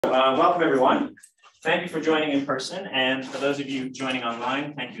Welcome everyone. Thank you for joining in person, and for those of you joining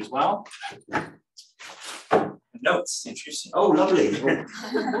online, thank you as well. Notes, interesting. Oh, lovely.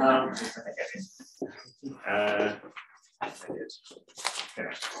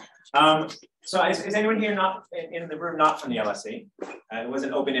 So is anyone here not in the room not from the LSE? It was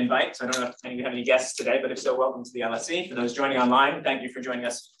an open invite, so I don't know if any of you have any guests today, but if so, welcome to the LSE. For those joining online, thank you for joining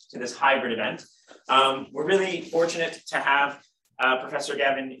us to this hybrid event. We're really fortunate to have Professor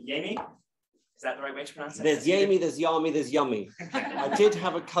Gavin Yamey. Is that the right way to pronounce it? There's Yamey, there's Yami, there's Yummy. I did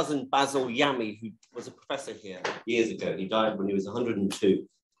have a cousin, Basil Yamey, who was a professor here years ago. He died when he was 102.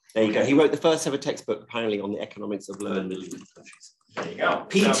 There you go. He wrote the first ever textbook, apparently, on the economics of low and middle income countries. There you go.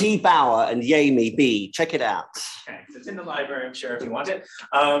 P.T. Bauer and Yamey B. Check it out. Okay, so it's in the library, I'm sure, if you want it.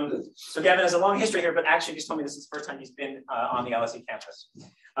 So Gavin has a long history here, but actually just told me this is the first time he's been on the LSE campus.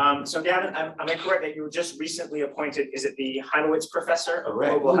 So Gavin, am I correct that you were just recently appointed, is it the Heimowitz Professor of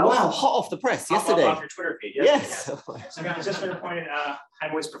Global Health? Wow, hot off the press yesterday. Off your Twitter feed. Yes. So Gavin's just been appointed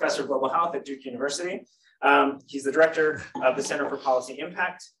Heimowitz Professor of Global Health at Duke University. He's the director of the Center for Policy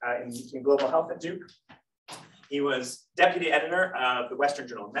Impact in Global Health at Duke. He was deputy editor of the Western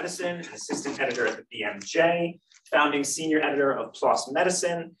Journal of Medicine, assistant editor at the BMJ, founding senior editor of PLOS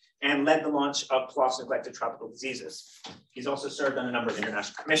Medicine, and led the launch of PLOS Neglected Tropical Diseases. He's also served on a number of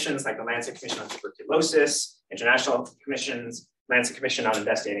international commissions, like the Lancet Commission on Tuberculosis, international commissions, Lancet Commission on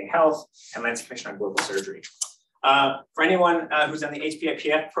Investigating Health, and Lancet Commission on Global Surgery. For anyone who's on the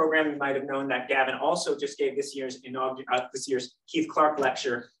HPIPF program, you might have known that Gavin also just gave this year's Keith Clark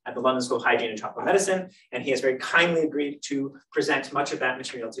lecture at the London School of Hygiene and Tropical Medicine, and he has very kindly agreed to present much of that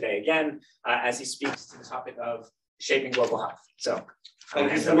material today again as he speaks to the topic of shaping global health. So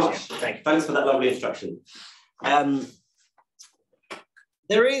thank you so much. Thank you. Thanks for that lovely introduction.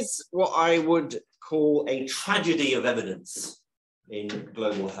 There is what I would call a tragedy of evidence in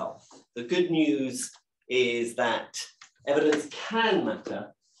global health. The good news is that evidence can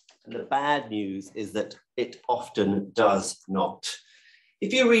matter, and the bad news is that it often does not.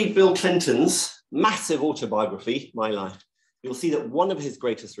 If you read Bill Clinton's massive autobiography, My Life, you'll see that one of his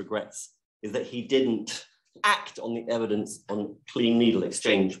greatest regrets is that he didn't act on the evidence on clean needle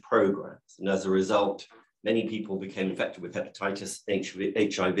exchange programs. And as a result, many people became infected with hepatitis,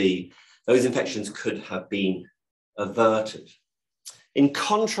 HIV. Those infections could have been averted. In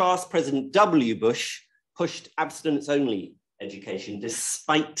contrast, President W. Bush pushed abstinence-only education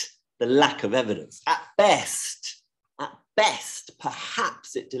despite the lack of evidence. At best,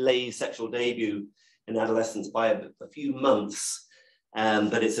 perhaps it delays sexual debut in adolescence by a few months,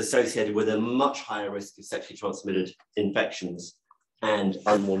 but it's associated with a much higher risk of sexually transmitted infections and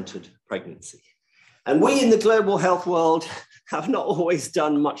unwanted pregnancy. And we in the global health world have not always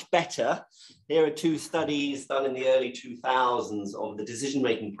done much better. Here are two studies done in the early 2000s of the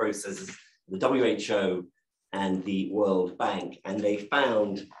decision-making processes of the WHO and the World Bank. And they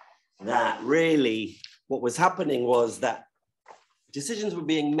found that really what was happening was that decisions were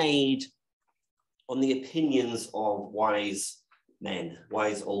being made on the opinions of wise men,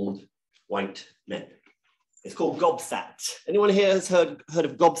 wise old white men. It's called GOBSAT. Anyone here has heard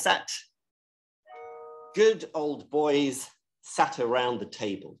of GOBSAT? Good old boys sat around the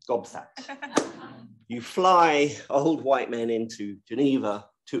table, GOBSAT. You fly old white men into Geneva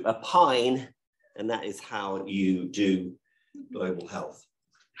to opine, and that is how you do global health.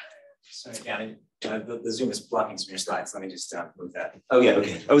 Sorry, Gavin, the Zoom is blocking some of your slides. Let me just move that. Oh, yeah,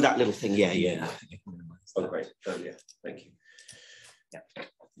 okay. Oh, that little thing, yeah. Oh, great. Oh, yeah, thank you. Yeah.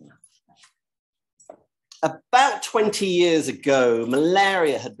 About 20 years ago,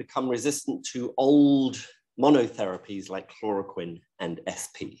 malaria had become resistant to old monotherapies like chloroquine and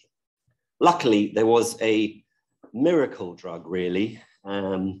SP. Luckily, there was a miracle drug, really,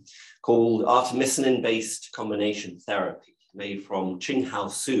 called artemisinin-based combination therapy made from Qinghao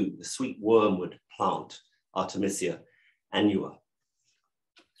Su, the sweet wormwood plant, Artemisia annua.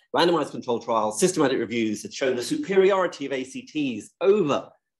 Randomized controlled trials, systematic reviews had shown the superiority of ACTs over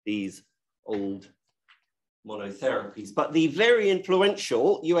these old monotherapies. But the very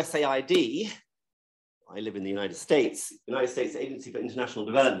influential USAID, I live in the United States Agency for International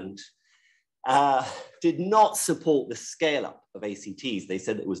Development, did not support the scale-up of ACTs. They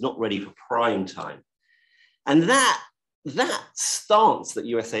said it was not ready for prime time. And that stance that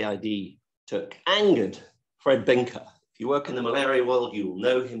USAID took angered Fred Binker. If you work in the malaria world, you will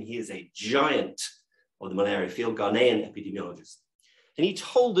know him. He is a giant of the malaria field, Ghanaian epidemiologist. And he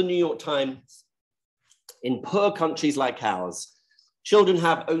told the New York Times, in poor countries like ours, children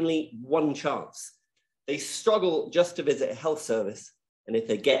have only one chance. They struggle just to visit a health service, and if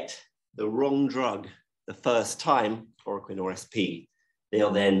they get the wrong drug the first time, chloroquine or SP, they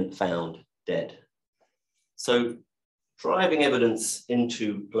are then found dead. So driving evidence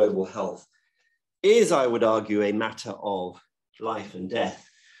into global health is, I would argue, a matter of life and death.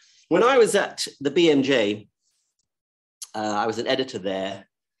 When I was at the BMJ, I was an editor there,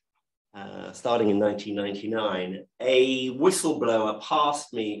 starting in 1999, a whistleblower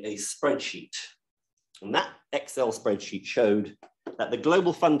passed me a spreadsheet. And that Excel spreadsheet showed that the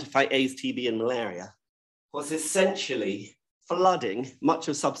Global Fund to Fight AIDS, TB, and Malaria was essentially flooding much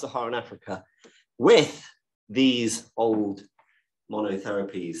of sub-Saharan Africa with these old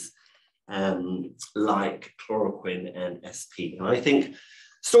monotherapies like chloroquine and SP. And I think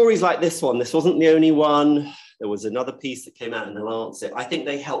stories like this wasn't the only one. There was another piece that came out in The Lancet. I think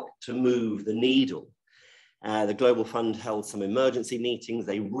they helped to move the needle. The Global Fund held some emergency meetings.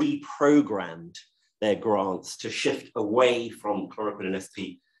 They reprogrammed their grants to shift away from chloroquine and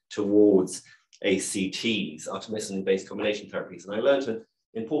SP towards ACTs, artemisinin-based combination therapies. And I learned an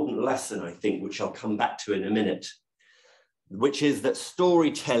important lesson, I think, which I'll come back to in a minute, which is that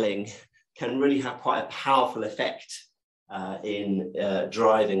storytelling can really have quite a powerful effect in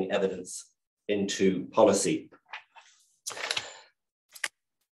driving evidence into policy.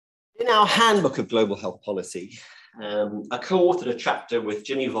 In our handbook of global health policy, I co-authored a chapter with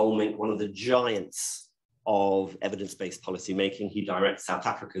Jimmy Volmink, one of the giants of evidence-based policy making. He directs South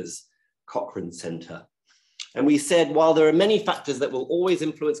Africa's Cochrane Centre. And we said, while there are many factors that will always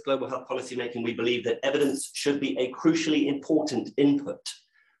influence global health policy making, we believe that evidence should be a crucially important input,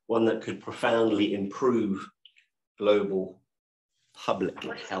 one that could profoundly improve global public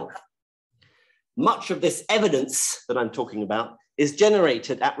health. Much of this evidence that I'm talking about is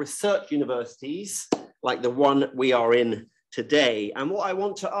generated at research universities like the one we are in today. And what I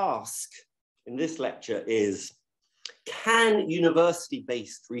want to ask in this lecture is, can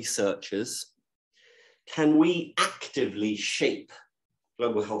university-based researchers, can we actively shape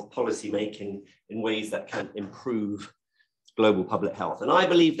global health policy making in ways that can improve global public health? And I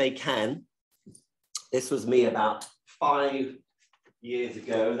believe they can. This was me about 5 years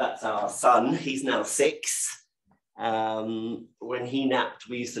ago. That's our son. He's now 6. When he napped,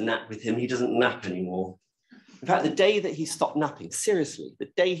 we used to nap with him. He doesn't nap anymore. In fact, the day that he stopped napping, seriously, the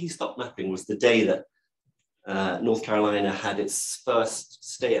day he stopped napping was the day that North Carolina had its first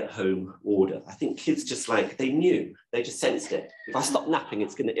stay-at-home order. I think kids just they knew, they just sensed it. If I stop napping,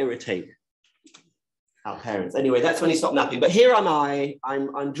 it's going to irritate our parents. Anyway, that's when he stopped napping. But here am I,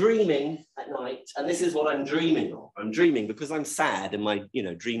 I'm dreaming at night, and this is what I'm dreaming of. I'm dreaming because I'm sad, and my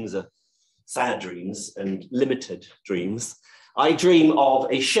dreams are sad dreams and limited dreams. I dream of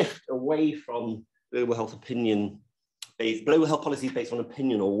a shift away from global health policies based on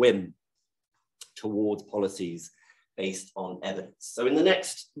opinion or whim towards policies based on evidence. So in the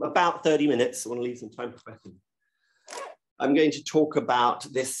next about 30 minutes, I want to leave some time for questions. I'm going to talk about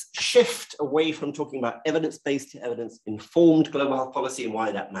this shift away from talking about evidence-based to evidence-informed global health policy and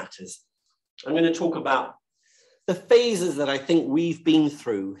why that matters. I'm going to talk about the phases that I think we've been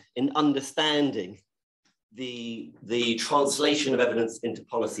through in understanding the translation of evidence into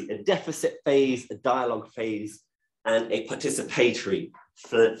policy, a deficit phase, a dialogue phase, and a participatory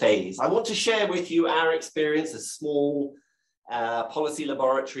phase. I want to share with you our experience, a small policy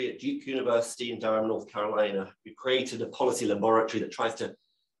laboratory at Duke University in Durham, North Carolina. We created a policy laboratory that tries to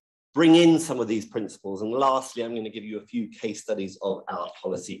bring in some of these principles. And lastly, I'm going to give you a few case studies of our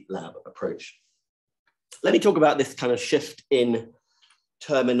policy lab approach. Let me talk about this kind of shift in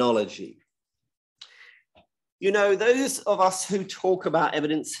terminology. Those of us who talk about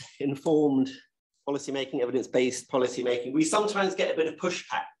evidence-informed policymaking, evidence-based policymaking, we sometimes get a bit of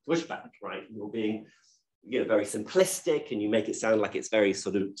pushback, right? You're being very simplistic, and you make it sound like it's very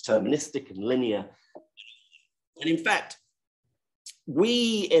sort of deterministic and linear. And in fact,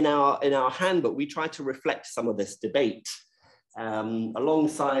 we, in our handbook, we try to reflect some of this debate.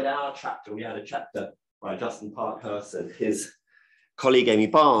 Alongside our chapter, we had a chapter by Justin Parkhurst and his colleague Amy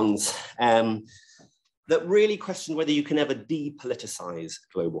Barnes, that really questioned whether you can ever depoliticize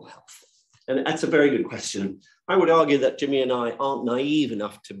global health. And that's a very good question. I would argue that Jimmy and I aren't naive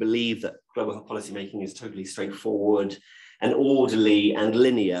enough to believe that global health policymaking is totally straightforward and orderly and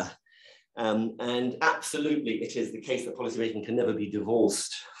linear. And absolutely, it is the case that policymaking can never be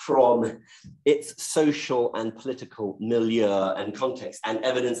divorced from its social and political milieu and context. And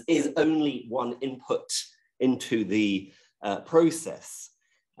evidence is only one input into the process.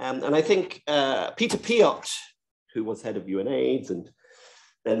 And I think Peter Piot, who was head of UNAIDS and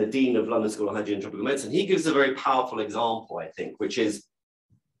then the Dean of London School of Hygiene and Tropical Medicine, he gives a very powerful example, I think, which is,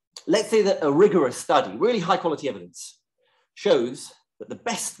 let's say that a rigorous study, really high quality evidence, shows that the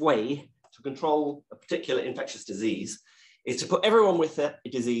best way to control a particular infectious disease is to put everyone with a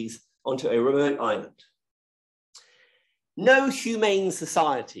disease onto a remote island. No humane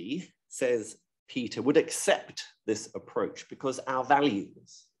society, says Peter, would accept this approach because our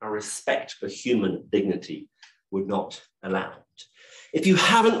values, our respect for human dignity would not allow it. If you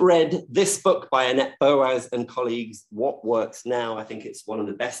haven't read this book by Annette Boas and colleagues, What Works Now, I think it's one of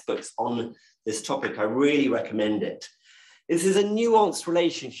the best books on this topic. I really recommend it. This is a nuanced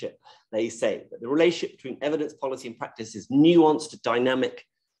relationship, they say, but the relationship between evidence, policy, and practice is nuanced, dynamic,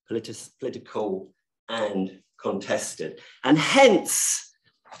 political, and contested. And hence,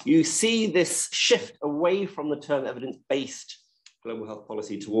 you see this shift away from the term evidence-based global health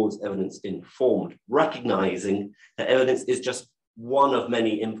policy towards evidence-informed, recognizing that evidence is just one of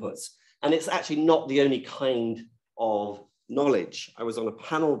many inputs. And it's actually not the only kind of knowledge. I was on a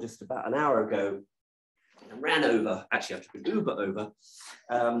panel just about an hour ago and ran over, actually I have to Uber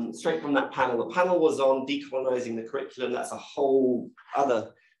over, straight from that panel. The panel was on decolonizing the curriculum. That's a whole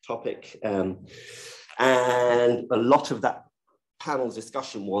other topic. And a lot of that panel's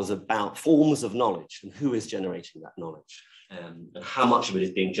discussion was about forms of knowledge and who is generating that knowledge, and how much of it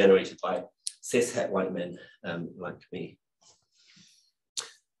is being generated by cis-het white men like me.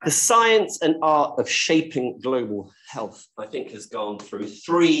 The science and art of shaping global health, I think, has gone through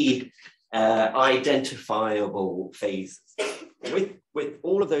three identifiable phases. With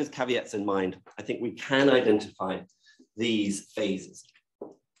all of those caveats in mind, I think we can identify these phases.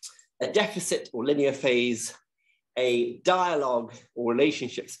 A deficit or linear phase, a dialogue or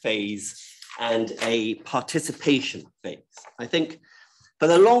relationships phase, and a participation phase. I think for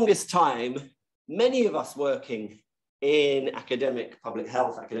the longest time, many of us working in academic public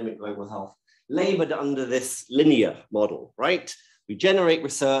health, academic global health, labored under this linear model, right? We generate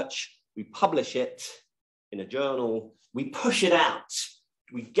research, we publish it in a journal, we push it out,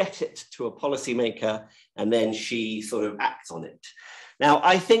 we get it to a policymaker, and then she sort of acts on it. Now,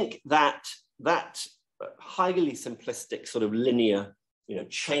 I think that highly simplistic sort of linear,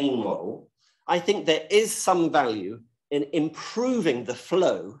 chain model, I think there is some value in improving the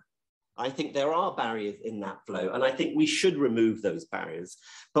flow. I think there are barriers in that flow, and I think we should remove those barriers.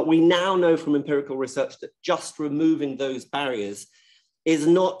 But we now know from empirical research that just removing those barriers is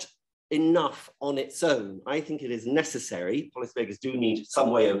not enough on its own. I think it is necessary. Policymakers do need some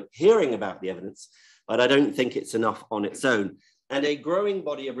way of hearing about the evidence, but I don't think it's enough on its own. And a growing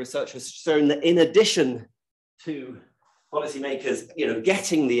body of research has shown that in addition to policymakers,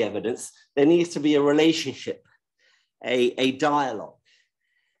 getting the evidence, there needs to be a relationship, a dialogue.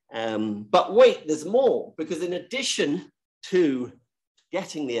 But wait, there's more, because in addition to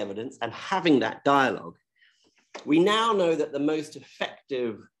getting the evidence and having that dialogue, we now know that the most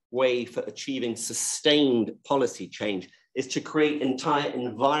effective way for achieving sustained policy change is to create entire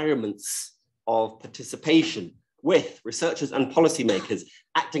environments of participation with researchers and policymakers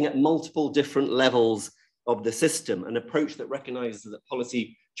acting at multiple different levels of the system, an approach that recognizes that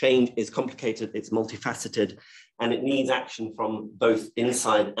policy change is complicated, it's multifaceted, and it needs action from both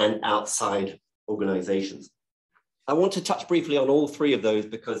inside and outside organizations. I want to touch briefly on all three of those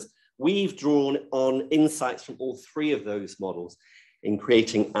because we've drawn on insights from all three of those models in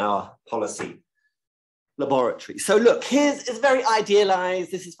creating our policy laboratory. So look, it's very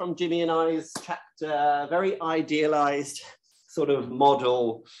idealized. This is from Jimmy and I's chapter, very idealized sort of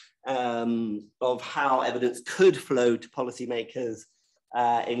model of how evidence could flow to policymakers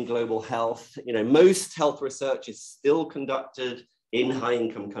in global health. Most health research is still conducted in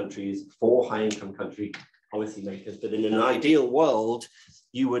high-income countries for high-income country policymakers, but in an ideal world,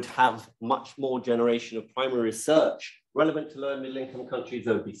 you would have much more generation of primary research relevant to low and middle-income countries.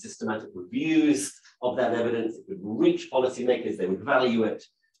 There would be systematic reviews of that evidence. It would reach policymakers, they would value it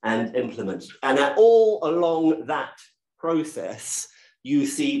and implement. And all along that process, you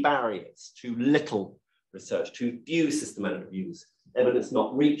see barriers, too little research, too few systematic reviews, evidence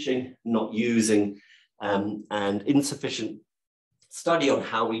not reaching, not using, and insufficient study on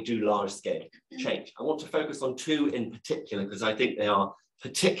how we do large-scale change. I want to focus on two in particular because I think they are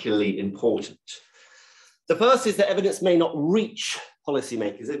particularly important. The first is that evidence may not reach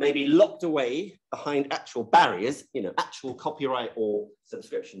policymakers. It may be locked away behind actual barriers, actual copyright or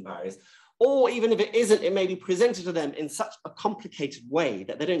subscription barriers, or even if it isn't, it may be presented to them in such a complicated way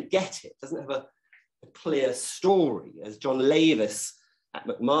that they don't get it, doesn't have a clear story. As John Lavis at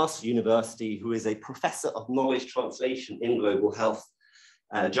McMaster University, who is a professor of knowledge translation in global health,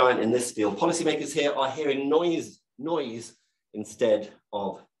 a giant in this field, policymakers here are hearing noise instead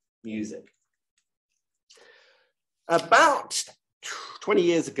of music. About 20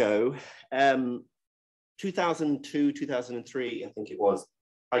 years ago, 2002, 2003, I think it was,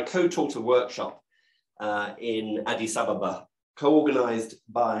 I co-taught a workshop in Addis Ababa, co-organized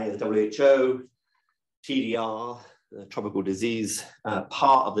by the WHO, TDR, the tropical disease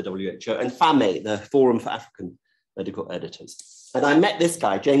part of the WHO, and FAME, the Forum for African Medical Editors. And I met this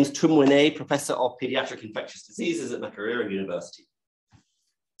guy, James Tumwene, Professor of Pediatric Infectious Diseases at Makerere University.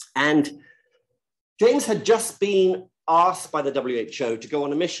 And James had just been asked by the WHO to go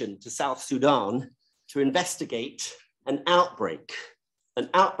on a mission to South Sudan to investigate an outbreak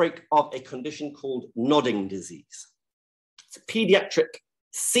of a condition called nodding disease. It's a pediatric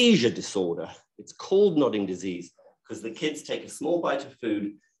seizure disorder. It's called nodding disease because the kids take a small bite of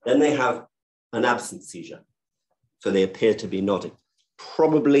food, then they have an absent seizure. So they appear to be nodding,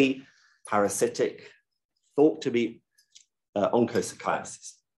 probably parasitic, thought to be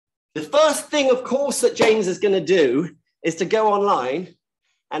onchocerciasis. The first thing, of course, that James is going to do is to go online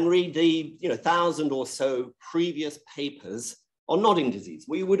and read the 1,000 or so previous papers on nodding disease.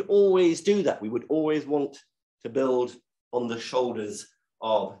 We would always do that. We would always want to build on the shoulders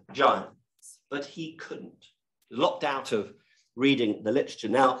of giants, but he couldn't. Locked out of reading the literature.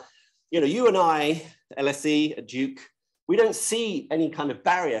 Now, you and I, LSE at Duke, we don't see any kind of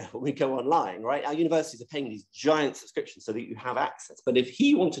barrier when we go online, right? Our universities are paying these giant subscriptions so that you have access. But if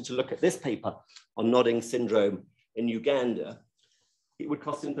he wanted to look at this paper on nodding syndrome in Uganda, it would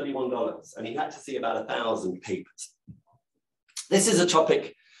cost him $31, and he had to see about 1,000 papers. This is a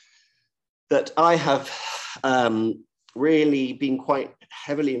topic that I have really been quite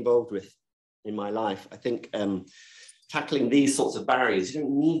heavily involved with in my life. I think tackling these sorts of barriers, you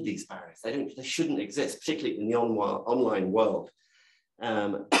don't need these barriers. They shouldn't exist, particularly in the online world.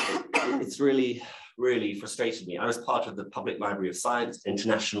 It's really, really frustrated me. I was part of the Public Library of Science,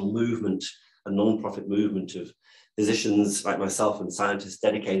 international movement, a non-profit movement of physicians like myself and scientists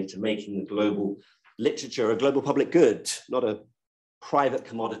dedicated to making the global literature a global public good, not a private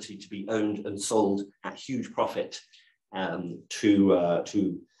commodity to be owned and sold at huge profit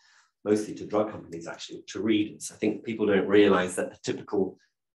to mostly to drug companies, actually, to readers. I think people don't realize that a typical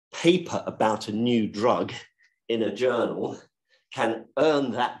paper about a new drug in a journal can earn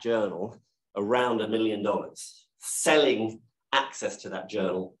that journal around $1 million, selling access to that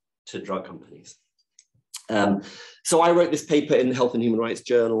journal to drug companies. So I wrote this paper in the Health and Human Rights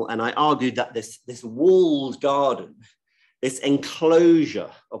Journal, and I argued that this walled garden, this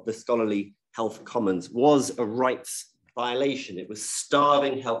enclosure of the scholarly health commons was a rights violation. It was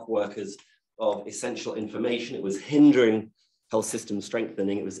starving health workers of essential information. It was hindering health system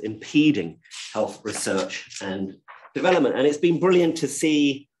strengthening. It was impeding health research and development. And it's been brilliant to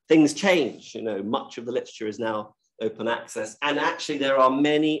see things change. Much of the literature is now open access. And actually there are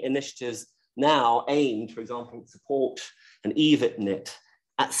many initiatives now aimed, for example, support and EVITNet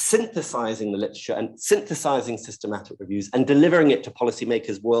at synthesizing the literature and synthesizing systematic reviews and delivering it to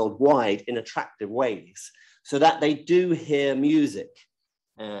policymakers worldwide in attractive ways so that they do hear music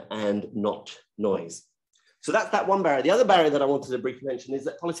and not noise. So that's that one barrier. The other barrier that I wanted to briefly mention is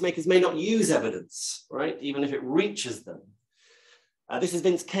that policymakers may not use evidence, right? Even if it reaches them. This is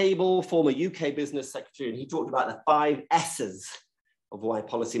Vince Cable, former UK business secretary, and he talked about the 5 S's of why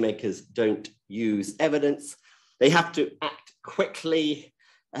policymakers don't use evidence. They have to act quickly.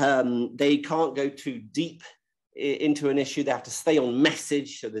 They can't go too deep into an issue. They have to stay on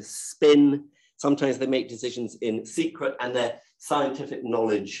message, so there's spin. Sometimes they make decisions in secret, and their scientific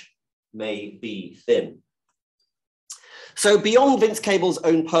knowledge may be thin. So beyond Vince Cable's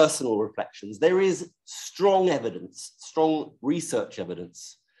own personal reflections, there is strong evidence, strong research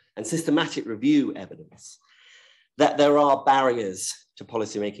evidence, and systematic review evidence that there are barriers to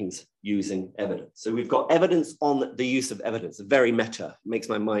policymaking's using evidence. So we've got evidence on the use of evidence, very meta, makes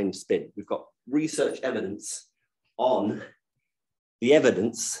my mind spin. We've got research evidence on the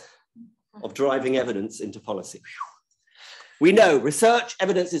evidence of driving evidence into policy. We know research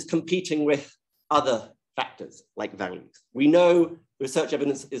evidence is competing with other factors like values. We know research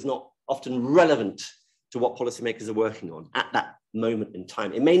evidence is not often relevant to what policymakers are working on at that moment in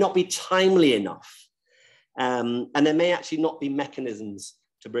time. It may not be timely enough. And there may actually not be mechanisms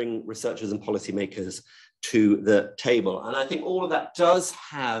to bring researchers and policymakers to the table. And I think all of that does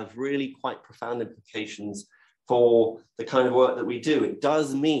have really quite profound implications for the kind of work that we do. It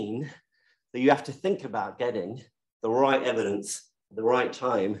does mean that you have to think about getting the right evidence at the right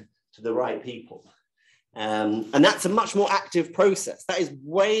time to the right people. And that's a much more active process. That is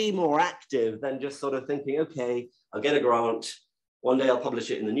way more active than just sort of thinking, okay, I'll get a grant. One day I'll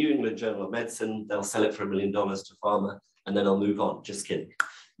publish it in the New England Journal of Medicine. They'll sell it for $1 million to pharma, and then I'll move on. Just kidding.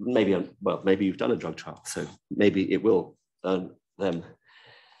 Maybe you've done a drug trial, so maybe it will earn them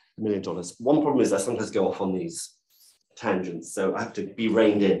 $1 million. One problem is I sometimes go off on these tangents, so I have to be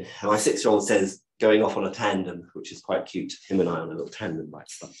reined in. And my 6-year-old says, going off on a tandem, which is quite cute. Him and I on a little tandem bike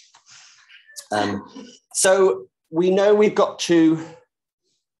stuff. So we know we've got to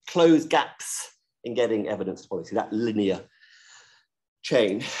close gaps in getting evidence policy, that linear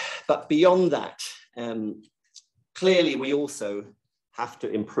chain. But beyond that, clearly we also have to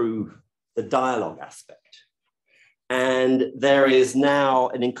improve the dialogue aspect. And there is now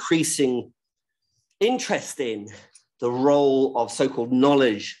an increasing interest in the role of so-called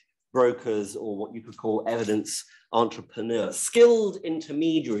knowledge brokers, or what you could call evidence entrepreneurs, skilled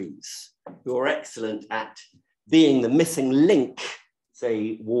intermediaries who are excellent at being the missing link,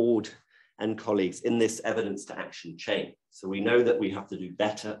 say Ward and colleagues, in this evidence to action chain. So we know that we have to do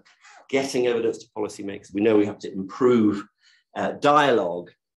better getting evidence to policymakers. We know we have to improve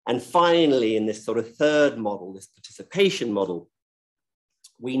dialogue. And finally, in this sort of third model, this participation model,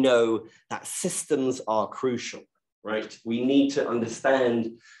 we know that systems are crucial, right? We need to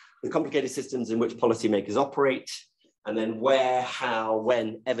understand the complicated systems in which policymakers operate, and then where, how,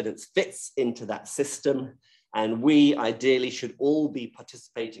 when evidence fits into that system. And we ideally should all be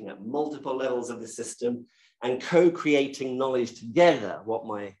participating at multiple levels of the system and co-creating knowledge together. What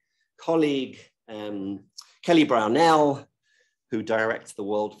my colleague, Kelly Brownell, who directs the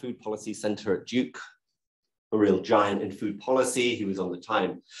World Food Policy Center at Duke, a real giant in food policy. He was on the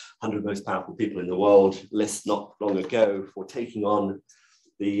Time 100 Most Powerful People in the World list not long ago for taking on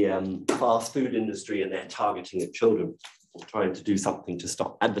the fast food industry and their targeting of children, or trying to do something to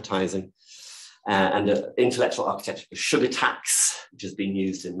stop advertising. And intellectual architecture for sugar tax, which has been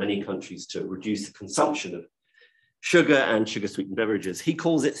used in many countries to reduce the consumption of sugar and sugar-sweetened beverages. He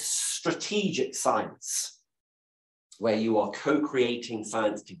calls it strategic science, where you are co-creating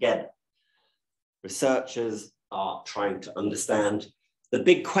science together. Researchers are trying to understand the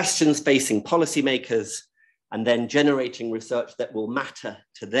big questions facing policymakers and then generating research that will matter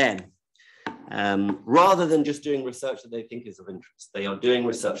to them, rather than just doing research that they think is of interest. They are doing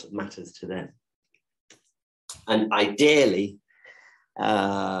research that matters to them. And ideally,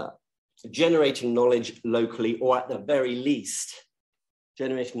 generating knowledge locally, or at the very least,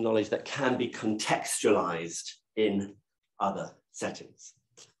 generating knowledge that can be contextualized in other settings.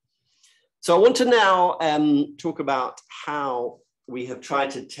 So I want to now talk about how we have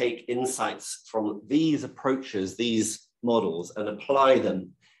tried to take insights from these approaches, these models, and apply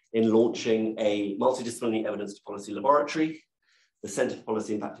them in launching a multidisciplinary evidence to policy laboratory, the Center for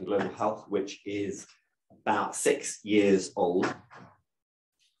Policy Impact and Global Health, which is about 6 years old,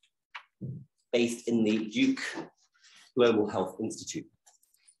 based in the Duke Global Health Institute.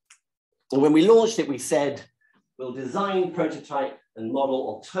 And when we launched it, we said, we'll design, prototype, and model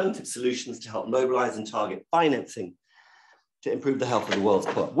alternative solutions to help mobilize and target financing to improve the health of the world's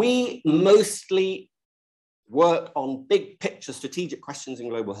poor. We mostly work on big picture strategic questions in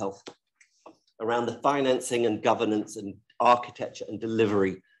global health around the financing and governance and architecture and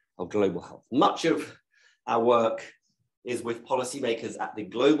delivery of global health. Much of our work is with policymakers at the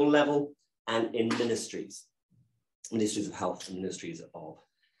global level and in ministries of health and ministries of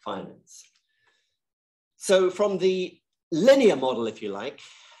finance. So from the linear model, if you like,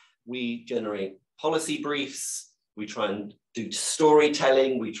 we generate policy briefs, we try and do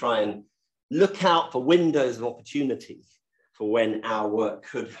storytelling, we try and look out for windows of opportunity for when our work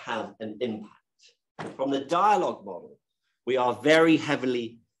could have an impact. From the dialogue model, we are very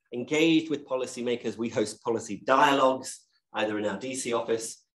heavily engaged with policymakers. We host policy dialogues, either in our DC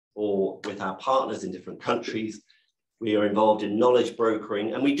office or with our partners in different countries. We are involved in knowledge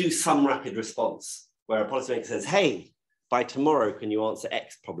brokering, and we do some rapid response where a policymaker says, hey, by tomorrow, can you answer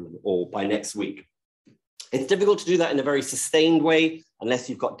X problem, or by next week? It's difficult to do that in a very sustained way unless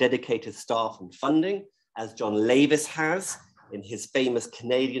you've got dedicated staff and funding, as John Lavis has in his famous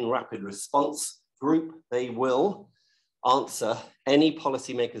Canadian Rapid Response Group. They will answer any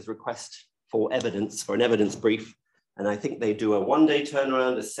policymaker's request for evidence, for an evidence brief. And I think they do a 1-day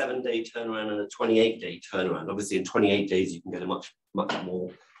turnaround, a 7-day turnaround, and a 28-day turnaround. Obviously, in 28 days, you can get a much more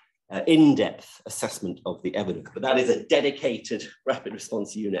in-depth assessment of the evidence. But that is a dedicated rapid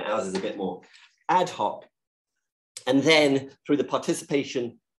response unit. Ours is a bit more ad hoc. And then through the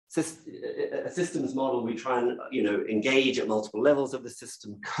participation systems model, we try and engage at multiple levels of the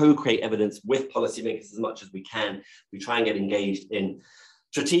system, co-create evidence with policymakers as much as we can. We try and get engaged in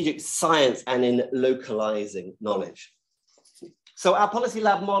strategic science and in localizing knowledge. So our policy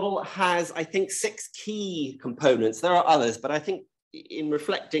lab model has, I think, 6 key components. There are others, but I think in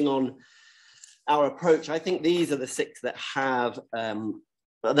reflecting on our approach, I think these are the 6 that have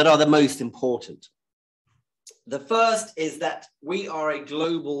that are the most important. The first is that we are a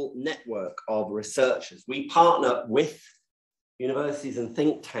global network of researchers. We partner with universities and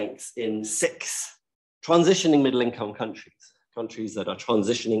think tanks in 6 transitioning middle-income countries that are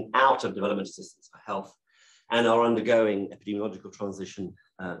transitioning out of development assistance for health and are undergoing epidemiological transition,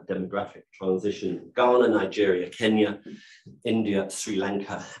 demographic transition: Ghana, Nigeria, Kenya, India, Sri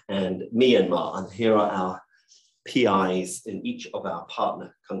Lanka, and Myanmar. And here are our PIs in each of our partner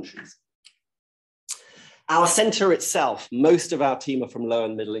countries. Our center itself, most of our team are from low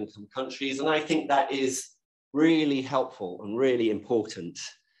and middle income countries, and I think that is really helpful and really important.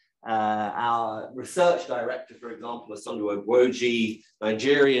 Our research director, for example, is Sondu Ogwoji,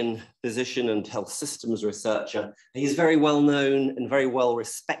 Nigerian physician and health systems researcher. He's very well known and very well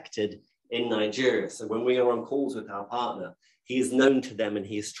respected in Nigeria. So when we are on calls with our partner, he is known to them and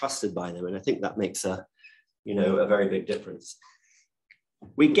he is trusted by them. And I think that makes a very big difference.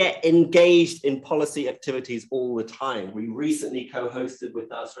 We get engaged in policy activities all the time. We recently co-hosted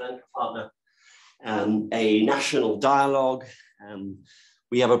with our Sri Lanka partner a national dialogue.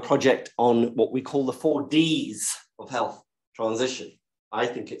 We have a project on what we call the 4 Ds of health transition. I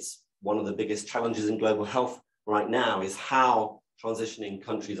think it's one of the biggest challenges in global health right now is how transitioning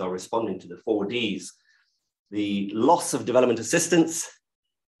countries are responding to the 4 Ds. The loss of development assistance,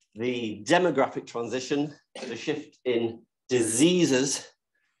 the demographic transition, the shift in diseases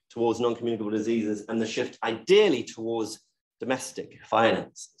towards non-communicable diseases, and the shift ideally towards domestic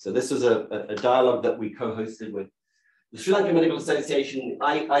finance. So this was a dialogue that we co-hosted with the Sri Lanka Medical Association,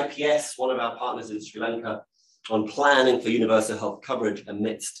 IPS, one of our partners in Sri Lanka, on planning for universal health coverage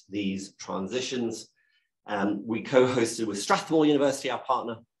amidst these transitions. We co-hosted with Strathmore University, our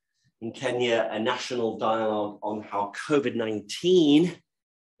partner in Kenya, a national dialogue on how COVID-19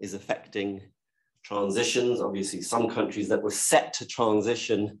 is affecting transitions. Obviously, some countries that were set to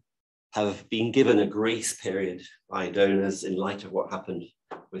transition have been given a grace period by donors in light of what happened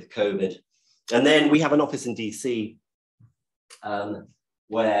with COVID. And then we have an office in DC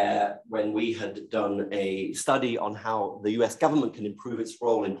where when we had done a study on how the US government can improve its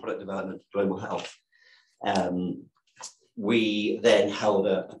role in product development for global health, we then held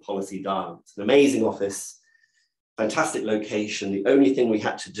a policy dialogue. It's an amazing office, fantastic location. The only thing we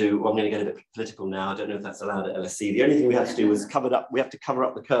had to do, well, I'm going to get a bit political now, I don't know if that's allowed at LSE. The only thing we had to do was we have to cover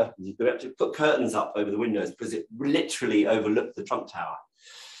up the curtains. We have to put curtains up over the windows because it literally overlooked the Trump Tower.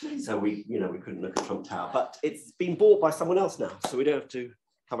 So we couldn't look at Trump Tower, but it's been bought by someone else now, so we don't have to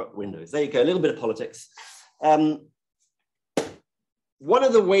cover up the windows. There you go, a little bit of politics. One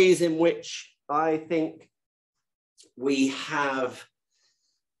of the ways in which I think we have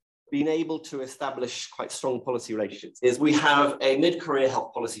been able to establish quite strong policy relationships is we have a mid-career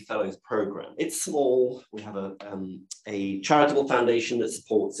health policy fellows program. It's small. We have a charitable foundation that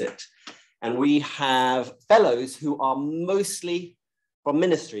supports it. And we have fellows who are mostly from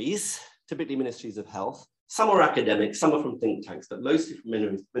ministries, typically ministries of health. Some are academics, some are from think tanks, but mostly from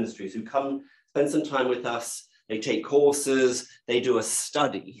ministries who come spend some time with us. They take courses, they do a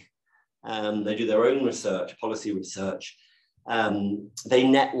study, they do their own research, policy research. They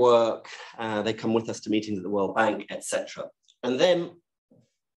network, they come with us to meetings at the World Bank, etc. And then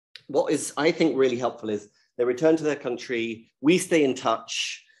what is, I think, really helpful is they return to their country, we stay in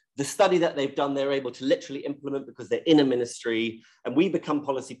touch. The study that they've done, they're able to literally implement because they're in a ministry, and we become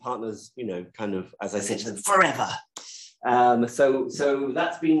policy partners, kind of, as I said to them, forever. So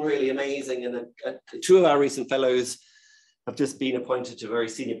that's been really amazing. And 2 of our recent fellows have just been appointed to very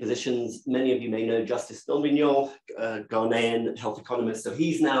senior positions. Many of you may know Justice Nombinyo, Ghanaian health economist. So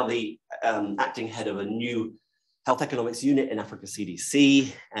he's now the acting head of a new health economics unit in Africa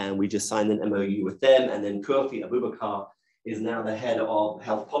CDC, and we just signed an MOU with them. And then Kofi Abubakar is now the head of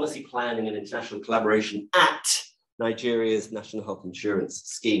health policy planning and international collaboration at Nigeria's National Health Insurance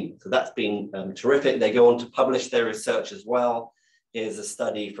Scheme. So that's been terrific. They go on to publish their research as well. Here's a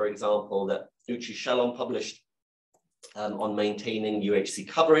study, for example, that Uchi Shalom published on maintaining UHC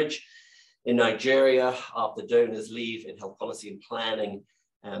coverage in Nigeria after donors leave in health policy and planning,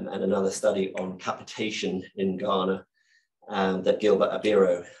 and another study on capitation in Ghana that Gilbert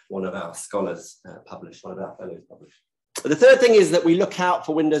Abiro, one of our scholars, published, one of our fellows published. The third thing is that we look out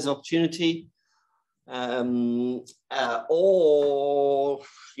for windows of opportunity, or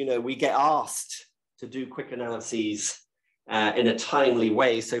we get asked to do quick analyses in a timely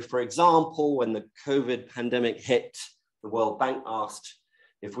way. So, for example, when the COVID pandemic hit, the World Bank asked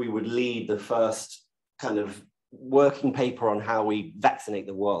if we would lead the first kind of working paper on how we vaccinate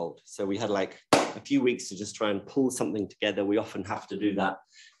the world. So we had like a few weeks to just try and pull something together. We often have to do that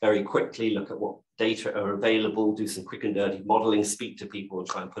very quickly, look at what data are available, do some quick and dirty modeling, speak to people and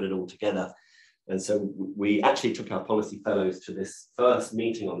try and put it all together. And so we actually took our policy fellows to this first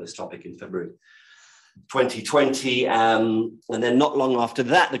meeting on this topic in February. 2020. And then not long after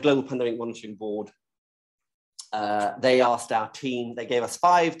that, the Global Pandemic Monitoring Board, they asked our team, they gave us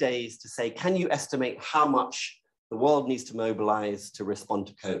 5 days to say, can you estimate how much the world needs to mobilize to respond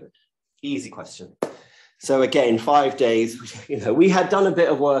to COVID? Easy question. So again, 5 days, we had done a bit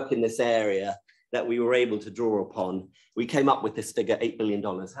of work in this area that we were able to draw upon. We came up with this figure, $8 billion.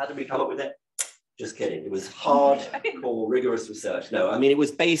 How did we come up with it? Just kidding. It was hardcore, rigorous research. No, I mean, it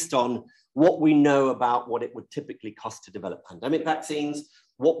was based on what we know about what it would typically cost to develop pandemic vaccines,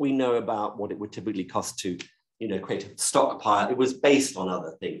 what we know about what it would typically cost to, create a stockpile. It was based on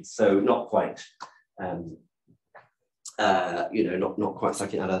other things. So not quite, not quite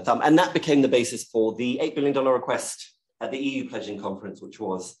sucking out of the thumb. And that became the basis for the $8 billion request at the EU pledging conference, which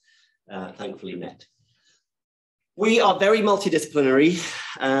was thankfully met. We are very multidisciplinary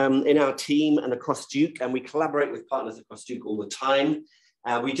in our team and across Duke, and we collaborate with partners across Duke all the time.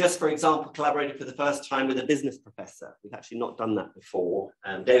 We just, for example, collaborated for the first time with a business professor. We've actually not done that before.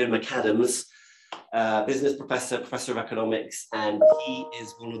 David McAdams, business professor, professor of economics, and he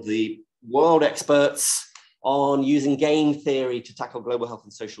is one of the world experts on using game theory to tackle global health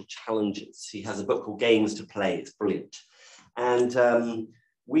and social challenges. He has a book called Games to Play. It's brilliant. And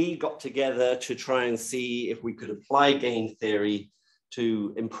we got together to try and see if we could apply game theory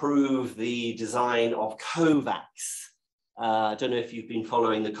to improve the design of COVAX. I don't know if you've been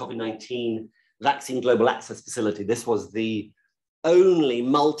following the COVID-19 Vaccine Global Access Facility. This was the only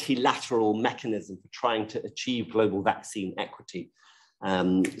multilateral mechanism for trying to achieve global vaccine equity.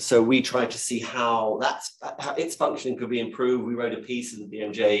 So we tried to see how its functioning could be improved. We wrote a piece in the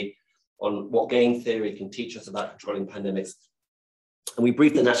BMJ on what game theory can teach us about controlling pandemics. And we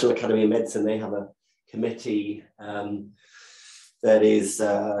briefed the National Academy of Medicine. They have a committee that is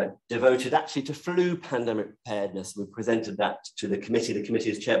devoted actually to flu pandemic preparedness. We presented that to the committee. The committee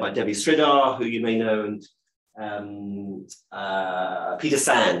is chaired by Debbie Sridhar, who you may know, and Peter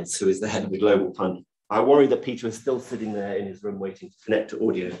Sands, who is the head of the Global Fund. I worry that Peter is still sitting there in his room waiting to connect to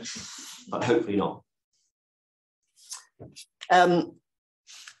audio, but hopefully not.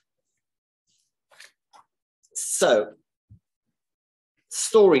 So,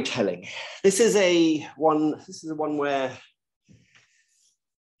 storytelling. This is one where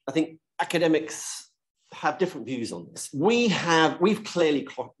I think academics have different views on this. We've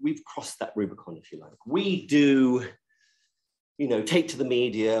crossed that Rubicon, if you like. We do, take to the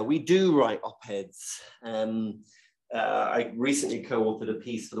media. We do write op-eds. I recently co-authored a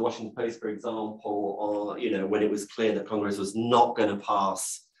piece for the Washington Post, for example, on, when it was clear that Congress was not going to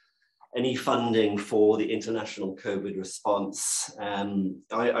pass any funding for the international COVID response.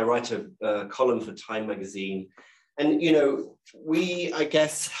 I write a column for Time magazine. And, we, I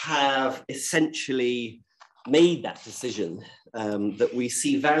guess, have essentially made that decision that we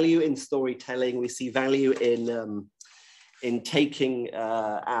see value in storytelling. We see value in taking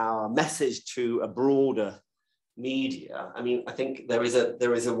our message to a broader media. I mean, I think there is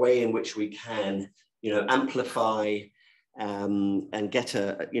a way in which we can, amplify and get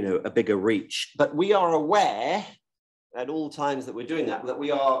a bigger reach. But we are aware at all times that we're doing that we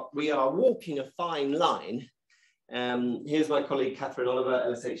are walking a fine line. Here's my colleague Catherine Oliver,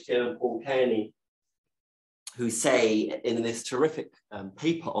 LSHTM, and Paul Kearney, who say in this terrific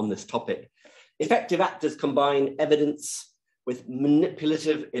paper on this topic, effective actors combine evidence with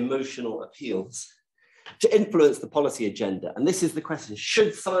manipulative emotional appeals to influence the policy agenda. And this is the question: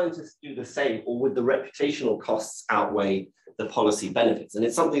 should scientists do the same, or would the reputational costs outweigh the policy benefits? And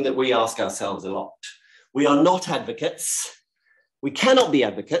it's something that we ask ourselves a lot. We are not advocates. We cannot be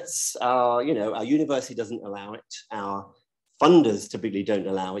advocates. Our university doesn't allow it. Our funders typically don't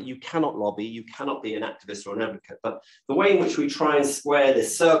allow it. You cannot lobby. You cannot be an activist or an advocate. But the way in which we try and square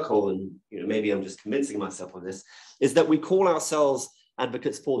this circle, and maybe I'm just convincing myself of this, is that we call ourselves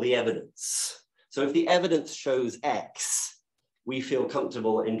advocates for the evidence. So if the evidence shows X, we feel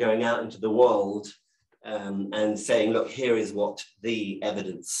comfortable in going out into the world and saying, look, here is what the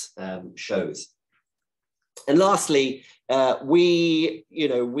evidence shows. And lastly, we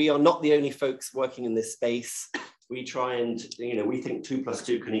are not the only folks working in this space. We try and, we think 2 +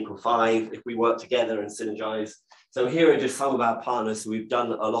 2 can equal 5 if we work together and synergize. So here are just some of our partners who we've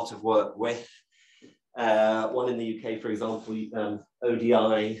done a lot of work with. One in the UK, for example,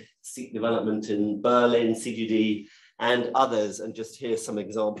 ODI, Seek Development in Berlin, CGD, and others. And just here's some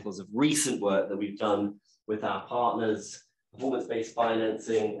examples of recent work that we've done with our partners: performance-based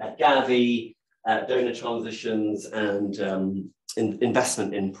financing at Gavi, donor transitions, and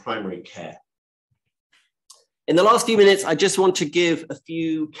investment in primary care. In the last few minutes, I just want to give a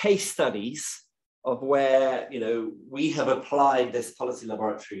few case studies of where we have applied this policy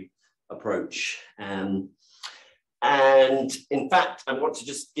laboratory approach. And in fact, I want to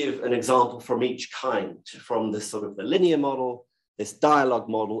just give an example from each kind, from this sort of the linear model, this dialogue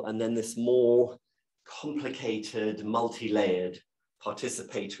model, and then this more complicated, multi-layered,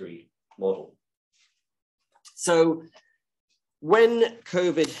 participatory model. So when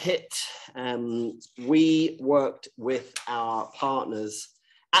COVID hit, we worked with our partners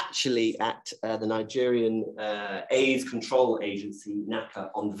actually at the Nigerian AIDS Control Agency, NACA,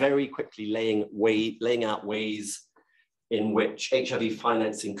 on very quickly laying out ways in which HIV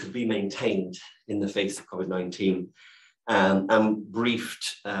financing could be maintained in the face of COVID-19, and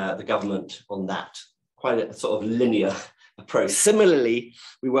briefed the government on that. Quite a sort of linear approach. Similarly,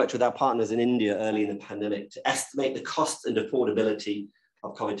 we worked with our partners in India early in the pandemic to estimate the cost and affordability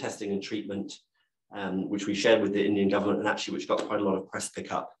of COVID testing and treatment, which we shared with the Indian government, and actually which got quite a lot of press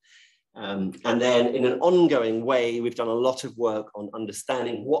pickup. And then in an ongoing way, we've done a lot of work on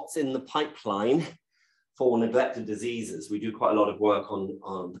understanding what's in the pipeline for neglected diseases. We do quite a lot of work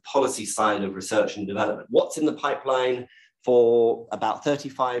on the policy side of research and development. What's in the pipeline for about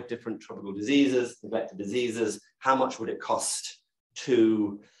 35 different tropical diseases, neglected diseases? How much would it cost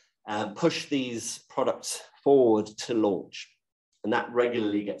to push these products forward to launch? And that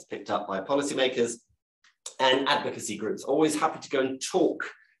regularly gets picked up by policymakers and advocacy groups. Always happy to go and talk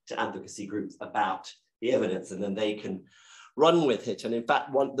to advocacy groups about the evidence, and then they can run with it. And in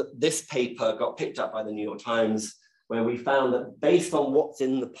fact, this paper got picked up by the New York Times, where we found that based on what's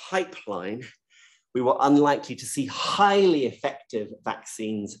in the pipeline, we were unlikely to see highly effective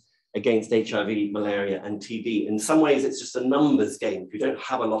vaccines against HIV, malaria, and TB. In some ways, it's just a numbers game. If you don't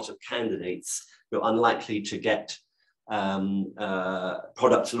have a lot of candidates, you're unlikely to get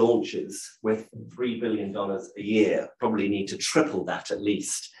product launches with $3 billion a year. Probably need to triple that at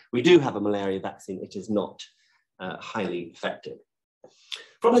least. We do have a malaria vaccine. It is not highly effective.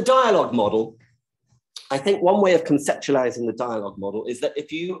 From the dialogue model, I think one way of conceptualizing the dialogue model is that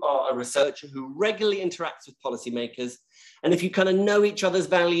if you are a researcher who regularly interacts with policymakers, and if you kind of know each other's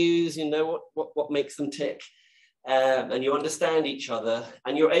values, you know what makes them tick, and you understand each other,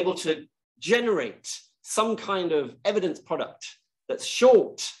 and you're able to generate some kind of evidence product that's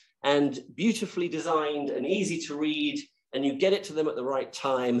short and beautifully designed and easy to read, and you get it to them at the right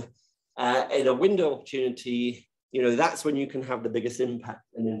time in a window of opportunity, you know, that's when you can have the biggest impact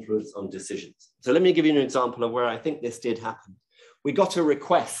and influence on decisions. So let me give you an example of where I think this did happen. We got a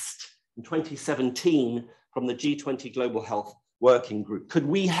request in 2017 from the G20 Global Health Working Group. Could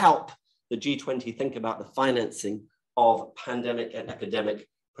we help the G20 think about the financing of pandemic and epidemic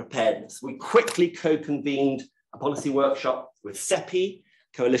preparedness? We quickly co-convened a policy workshop with CEPI,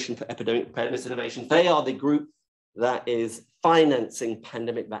 Coalition for Epidemic Preparedness Innovation. They are the group that is financing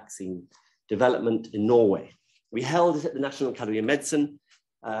pandemic vaccine development in Norway. We held it at the National Academy of Medicine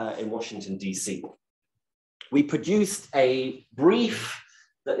in Washington, DC. We produced a brief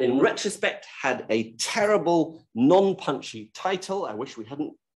that in retrospect had a terrible, non-punchy title. I wish we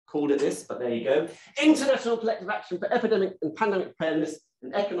hadn't called it this, but there you go. International Collective Action for Epidemic and Pandemic Preparedness,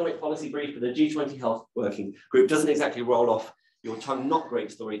 an economic policy brief for the G20 Health Working Group. Doesn't exactly roll off your tongue, not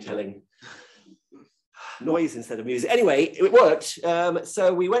great storytelling. Noise instead of music. Anyway, it worked.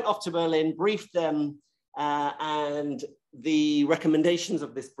 So we went off to Berlin, briefed them, and the recommendations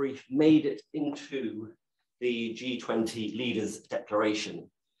of this brief made it into the G20 Leaders Declaration,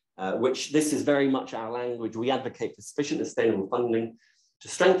 which this is very much our language. We advocate for sufficient and sustainable funding to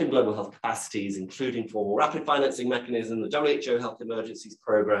strengthen global health capacities, including for rapid financing mechanism, the WHO Health Emergencies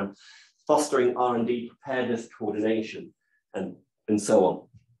Program, fostering R&D preparedness, coordination, and so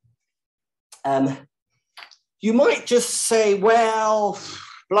on. You might just say, well,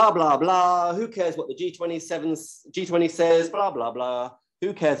 blah, blah, blah. Who cares what the G20 says, blah, blah, blah.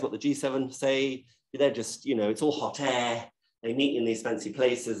 Who cares what the G7 say? They're just, you know, it's all hot air. They meet in these fancy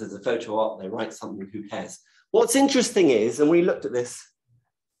places. There's a photo op. They write something. Who cares? What's interesting is, and we looked at this,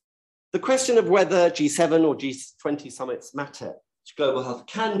 the question of whether G7 or G20 summits matter to global health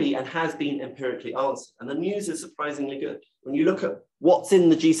can be and has been empirically answered. And the news is surprisingly good. When you look at what's in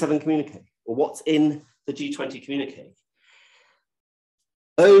the G7 communique or what's in the G20 communique,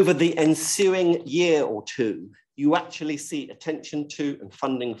 over the ensuing year or two, you actually see attention to and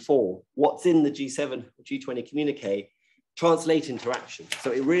funding for what's in the G7 or G20 communique translate into action.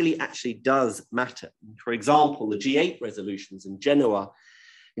 So it really actually does matter. For example, the G8 resolutions in Okinawa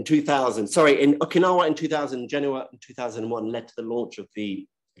in 2000, Genoa in 2001 led to the launch of the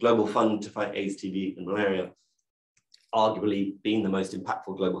Global Fund to fight AIDS, TB, and malaria, arguably being the most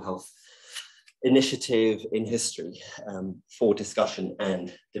impactful global health initiative in history for discussion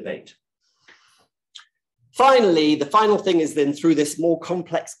and debate. Finally, the final thing is then through this more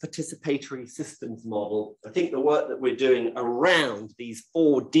complex participatory systems model. I think the work that we're doing around these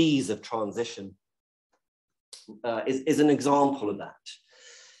 4 Ds of transition is an example of that.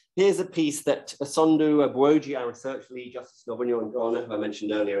 Here's a piece that Asondu Abuoji, our research lead, Justice Nobunyo in Ghana, who I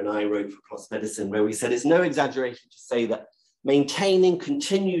mentioned earlier, and I wrote for Cross Medicine, where we said it's no exaggeration to say that maintaining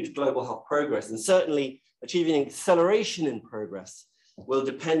continued global health progress, and certainly achieving acceleration in progress, will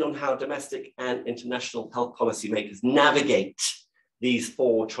depend on how domestic and international health policymakers navigate these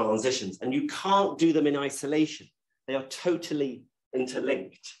 4 transitions. And you can't do them in isolation. They are totally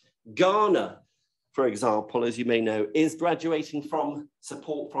interlinked. Ghana, for example, as you may know, is graduating from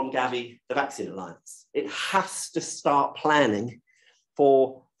support from Gavi, the Vaccine Alliance. It has to start planning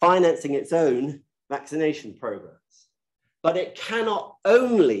for financing its own vaccination programs. But it cannot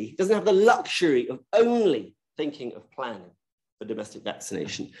only, doesn't have the luxury of only thinking of planning for domestic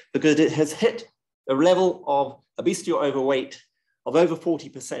vaccination, because it has hit a level of obesity or overweight of over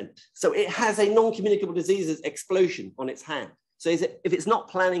 40%. So it has a non-communicable diseases explosion on its hand. So if it's not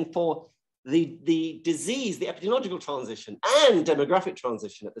planning for the disease, the epidemiological transition and demographic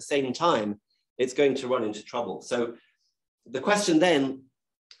transition at the same time, it's going to run into trouble. So the question then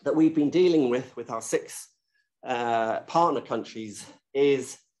that we've been dealing with our 6 partner countries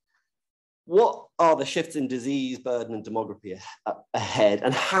is, what are the shifts in disease burden and demography ahead,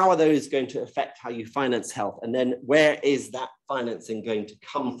 and how are those going to affect how you finance health? And then where is that financing going to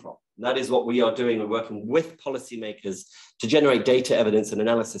come from? And that is what we are doing. We're working with policymakers to generate data, evidence, and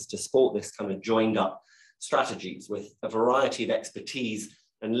analysis to support this kind of joined up strategies with a variety of expertise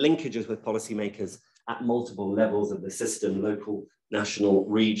and linkages with policymakers at multiple levels of the system: local, national,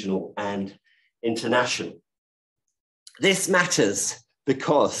 regional, and international. This matters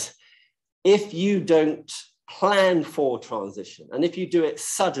because if you don't plan for transition, and if you do it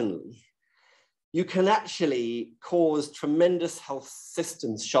suddenly, you can actually cause tremendous health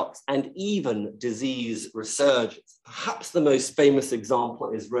systems shocks and even disease resurgence. Perhaps the most famous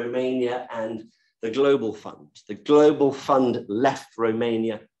example is Romania and the Global Fund. The Global Fund left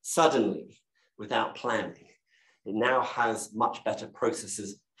Romania suddenly without planning. It now has much better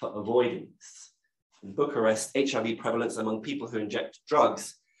processes for avoiding this. In Bucharest, HIV prevalence among people who inject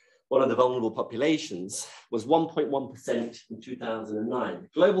drugs, one of the vulnerable populations, was 1.1% in 2009.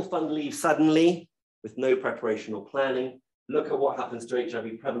 Global Fund leaves suddenly with no preparation or planning. Look at what happens to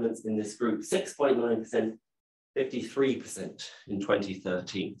HIV prevalence in this group: 6.9%, 53% in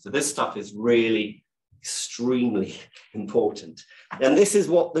 2013. So this stuff is really extremely important. And this is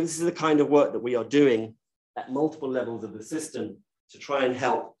the kind of work that we are doing at multiple levels of the system to try and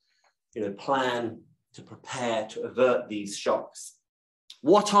help, plan, to prepare, to avert these shocks.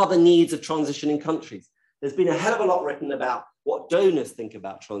 What are the needs of transition in countries? There's been a hell of a lot written about what donors think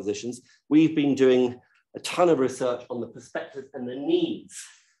about transitions. We've been doing a ton of research on the perspectives and the needs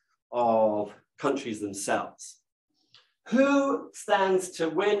of countries themselves. Who stands to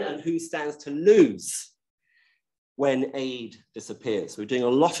win and who stands to lose when aid disappears? We're doing a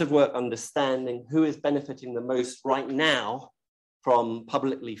lot of work understanding who is benefiting the most right now from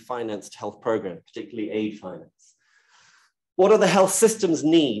publicly financed health programs, particularly aid finance. What are the health systems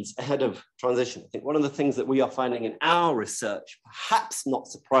needs ahead of transition? I think one of the things that we are finding in our research, perhaps not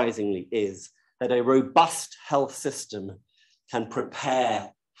surprisingly, is that a robust health system can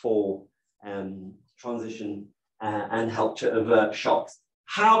prepare for transition and help to avert shocks.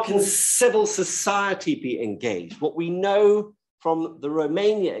 How can civil society be engaged? What we know from the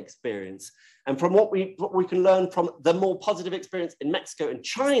Romania experience and from what we can learn from the more positive experience in Mexico and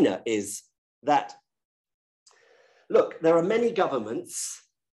China is that, look, there are many governments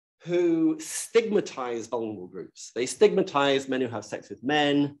who stigmatize vulnerable groups. They stigmatize men who have sex with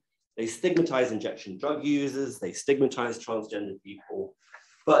men. They stigmatize injection drug users. They stigmatize transgender people.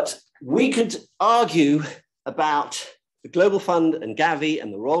 But we could argue about the Global Fund and Gavi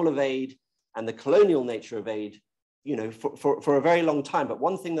and the role of aid and the colonial nature of aid, for a very long time. But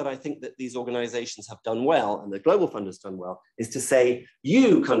one thing that I think that these organizations have done well, and the Global Fund has done well, is to say,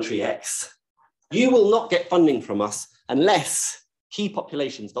 you, country X, you will not get funding from us unless key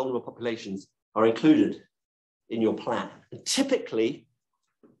populations, vulnerable populations, are included in your plan. And typically,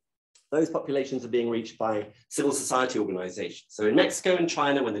 those populations are being reached by civil society organizations. So in Mexico and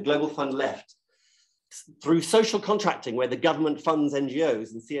China, when the Global Fund left, through social contracting, where the government funds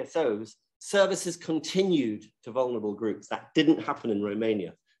NGOs and CSOs, services continued to vulnerable groups. That didn't happen in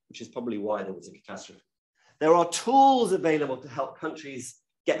Romania, which is probably why there was a catastrophe. There are tools available to help countries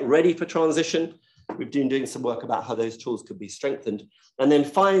get ready for transition. We've been doing some work about how those tools could be strengthened. And then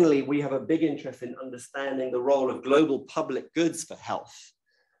finally, we have a big interest in understanding the role of global public goods for health.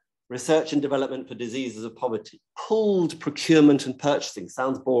 research and development for diseases of poverty, pooled procurement and purchasing.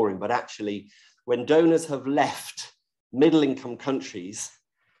 Sounds boring, but actually, when donors have left middle-income countries,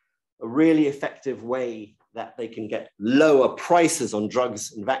 a really effective way that they can get lower prices on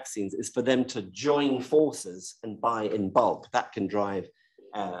drugs and vaccines is for them to join forces and buy in bulk. That can drive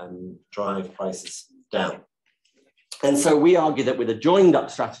prices down. And so we argue that with a joined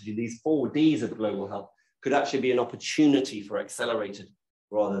up strategy, these 4 Ds of global health could actually be an opportunity for accelerated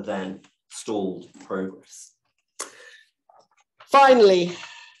rather than stalled progress. Finally,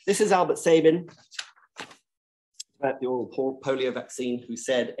 this is Albert Sabin about the oral polio vaccine, who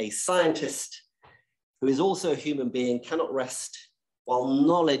said, a scientist who is also a human being cannot rest while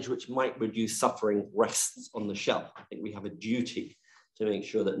knowledge which might reduce suffering rests on the shelf. I think we have a duty to make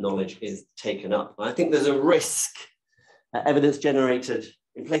sure that knowledge is taken up. And I think there's a risk that evidence generated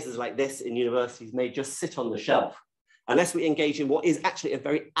in places like this in universities may just sit on the shelf unless we engage in what is actually a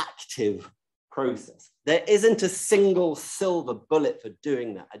very active process. There isn't a single silver bullet for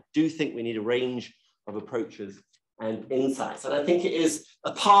doing that. I do think we need a range of approaches and insights. And I think it is,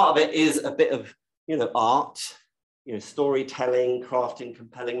 a part of it is a bit of, art, storytelling, crafting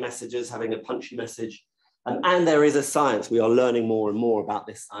compelling messages, having a punchy message. And there is a science. We are learning more and more about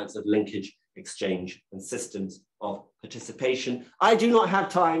this science of linkage, exchange, and systems of participation. I do not have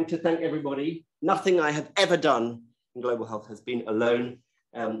time to thank everybody. Nothing I have ever done in global health has been alone.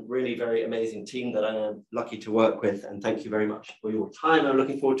 Really very amazing team that I am lucky to work with. And thank you very much for your time. I'm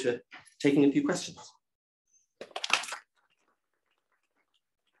looking forward to taking a few questions.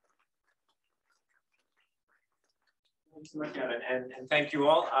 Thanks so much, Gavin, and thank you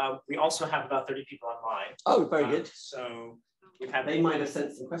all. We also have about 30 people online. Oh, very good. So we've had. They might have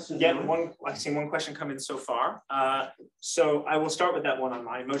sent some questions. Yeah, I've seen one question come in so far. So I will start with that one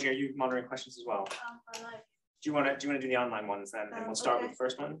online. Moji, are you monitoring questions as well? Online. Do you want to do the online ones then? And we'll start with the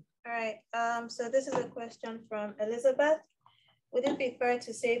first one. All right. So this is a question from Elizabeth. Would it be fair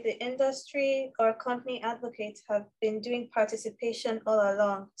to say the industry or company advocates have been doing participation all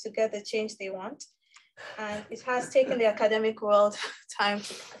along to get the change they want? And it has taken the academic world time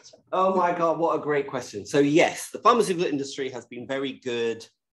to catch up. Oh my God, what a great question. So yes, the pharmaceutical industry has been very good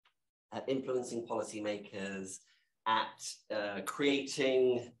at influencing policymakers, at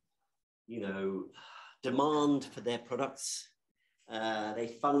creating, demand for their products.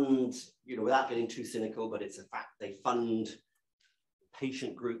 They fund, without getting too cynical, but it's a fact, they fund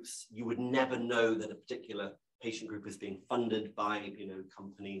patient groups. You would never know that a particular patient group is being funded by,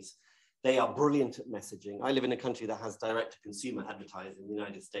 companies. They are brilliant at messaging. I live in a country that has direct-to-consumer advertising in the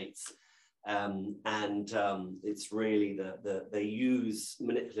United States. It's really they use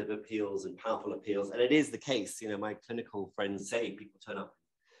manipulative appeals and powerful appeals. And it is the case, my clinical friends say people turn up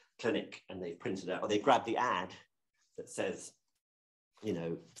clinic and they print it out, or they grab the ad that says,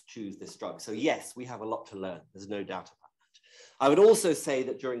 choose this drug. So yes, we have a lot to learn. There's no doubt about that. I would also say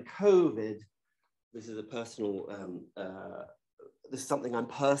that during COVID, this is a personal, this is something I'm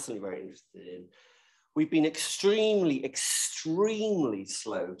personally very interested in. We've been extremely, extremely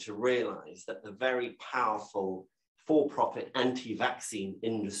slow to realize that the very powerful for-profit anti-vaccine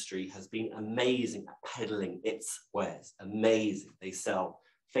industry has been amazing at peddling its wares. Amazing. They sell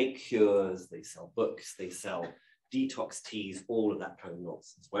fake cures, they sell books, they sell detox teas, all of that kind of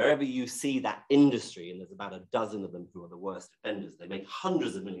nonsense. Wherever you see that industry, and there's about a dozen of them who are the worst offenders, they make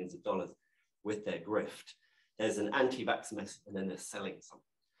hundreds of millions of dollars with their grift. There's an anti-vax message, and then they're selling something.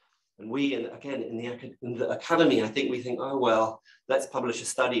 And we, again, in the academy, I think we think, oh, well, let's publish a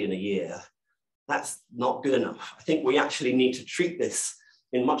study in a year. That's not good enough. I think we actually need to treat this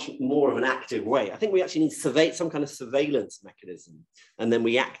in much more of an active way. I think we actually need some kind of surveillance mechanism, and then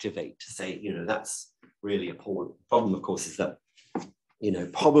we activate to say, that's really appalling. The problem, of course, is that,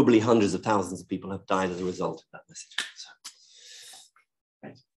 probably hundreds of thousands of people have died as a result of that message. So.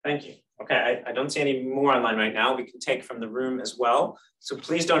 Right. Thank you. Okay, I don't see any more online right now. We can take from the room as well. So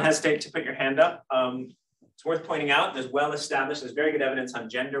please don't hesitate to put your hand up. It's worth pointing out, there's very good evidence on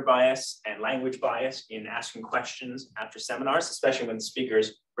gender bias and language bias in asking questions after seminars, especially when the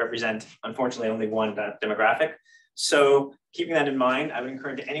speakers represent, unfortunately, only one demographic. So keeping that in mind, I would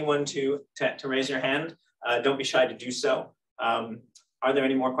encourage anyone to raise your hand. Don't be shy to do so. Are there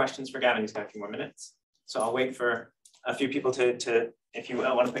any more questions for Gavin? He's got a few more minutes. So I'll wait for a few people to if you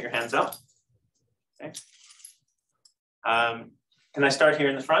want to put your hands up. Okay. Can I start here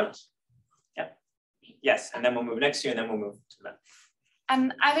in the front? Yeah. Yes, and then we'll move next to you, and then we'll move to the left.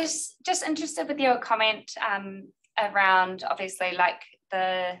 I was just interested with your comment around, obviously, like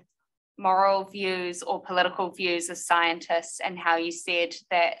the moral views or political views of scientists, and how you said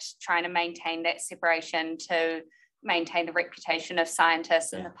that trying to maintain that separation to maintain the reputation of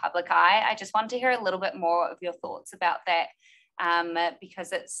scientists in the public eye. I just want to hear a little bit more of your thoughts about that,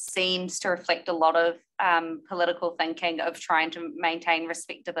 because it seems to reflect a lot of political thinking of trying to maintain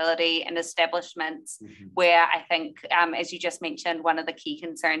respectability in establishments, where I think, as you just mentioned, one of the key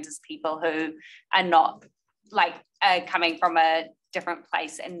concerns is people who are not coming from a different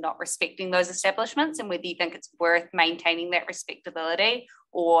place and not respecting those establishments, and whether you think it's worth maintaining that respectability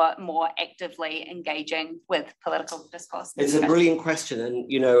or more actively engaging with political discourse. It's a brilliant question, and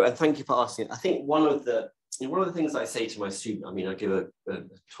and thank you for asking it. I think one of the things I say to my student, I mean, I give a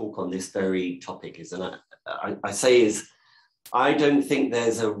talk on this very topic, I say is, I don't think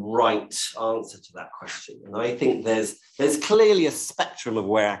there's a right answer to that question. And I think there's clearly a spectrum of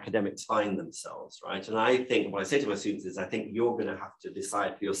where academics find themselves, right? And I think what I say to my students is, I think you're going to have to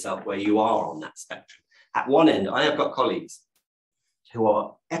decide for yourself where you are on that spectrum. At one end, I have got colleagues who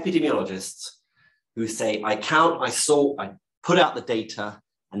are epidemiologists who say, I count, I sort, I put out the data,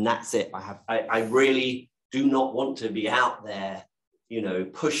 and that's it. I really do not want to be out there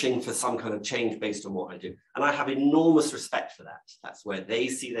pushing for some kind of change based on what I do. And I have enormous respect for that. That's where they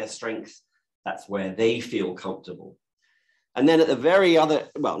see their strengths. That's where they feel comfortable. And then at the very other,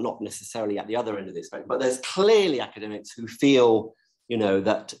 well, not necessarily at the other end of this spectrum, but there's clearly academics who feel,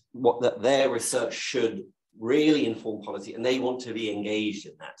 that their research should really inform policy, and they want to be engaged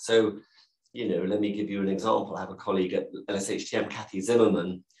in that. So, let me give you an example. I have a colleague at LSHTM, Kathy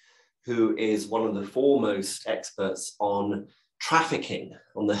Zimmerman, who is one of the foremost experts on trafficking,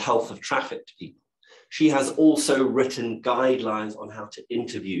 on the health of trafficked people. She has also written guidelines on how to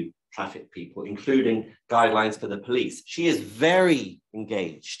interview trafficked people, including guidelines for the police. She is very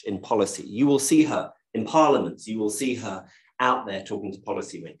engaged in policy. You will see her in parliaments, you will see her out there talking to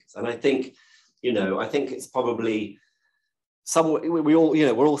policymakers. And I think, I think it's probably somewhere, we're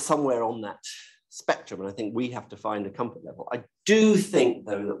all somewhere on that spectrum. And I think we have to find a comfort level. I do think,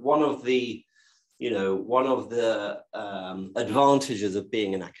 though, that one of the advantages of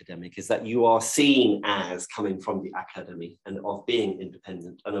being an academic is that you are seen as coming from the academy and of being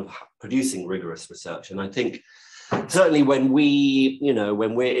independent and of producing rigorous research. And I think certainly when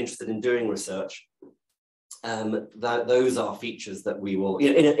we're interested in doing research, that those are features that we will,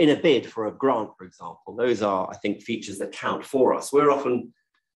 in a bid for a grant, for example, those are, I think, features that count for us. We're often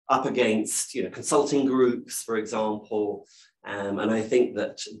up against, consulting groups, for example, and I think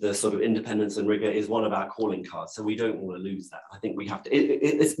that the sort of independence and rigor is one of our calling cards. So we don't want to lose that. I think we have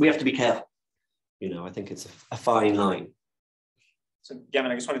to. We have to be careful. I think it's a fine line. So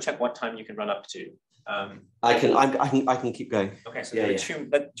Gavin, I just want to check what time you can run up to. I can keep going. Okay, so do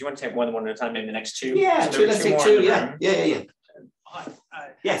you want to take one at a time? Maybe the next two. Yeah, so let's take two. Yeah.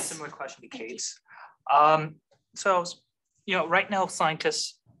 Yes. Similar question to Kate's. So right now,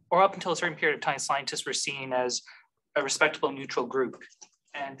 scientists, or up until a certain period of time, scientists were seen as a respectable, neutral group.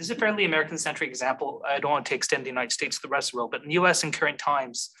 And this is a fairly American-centric example. I don't want to extend the United States to the rest of the world, but in the US in current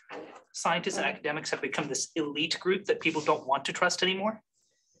times, scientists and academics have become this elite group that people don't want to trust anymore,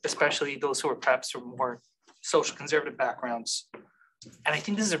 especially those who are perhaps from more social conservative backgrounds. And I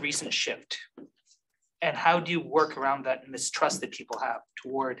think this is a recent shift. And how do you work around that mistrust that people have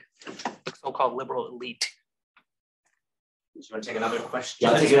toward the so-called liberal elite? Do you want to take another question?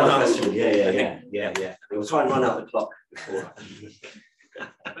 Yeah, I'll take another question. Yeah. We'll try and run out the clock before.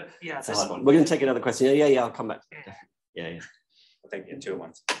 Yeah, it's a hard one. We're going to take another question. Yeah, I'll come back. Yeah. I'll take two at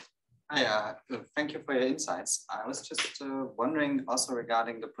once. Hi, thank you for your insights. I was just wondering also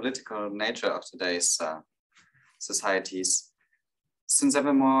regarding the political nature of today's societies. Since there's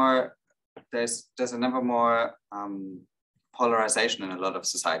an ever more polarization in a lot of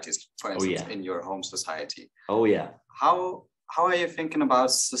societies, for instance, in your home society. Oh yeah. How are you thinking about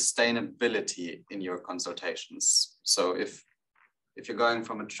sustainability in your consultations? So if you're going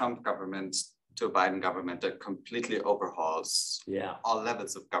from a Trump government to a Biden government that completely overhauls all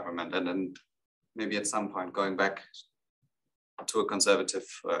levels of government, and then maybe at some point going back to a conservative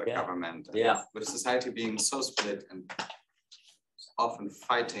government, with society being so split and often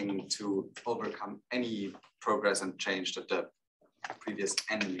fighting to overcome any progress and change that the previous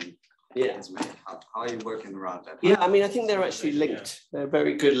enemy has made. How are you working around that? Yeah, I mean, I think they're actually linked. They're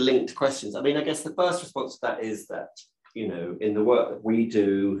very good linked questions. I mean, I guess the first response to that is that, in the work that we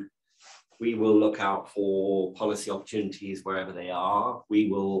do, we will look out for policy opportunities wherever they are. We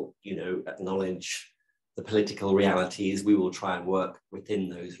will, acknowledge the political realities. We will try and work within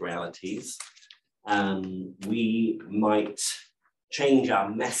those realities. We might change our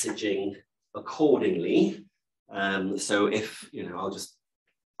messaging accordingly. So if, I'll just,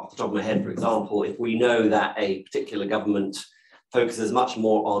 off the top of my head, for example, if we know that a particular government focuses much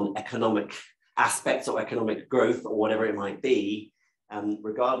more on economic aspects of economic growth or whatever it might be,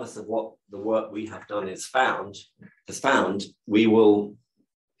 regardless of what the work we have done has found, we will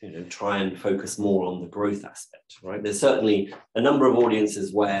try and focus more on the growth aspect, right? There's certainly a number of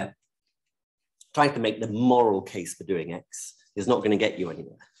audiences where trying to make the moral case for doing X is not going to get you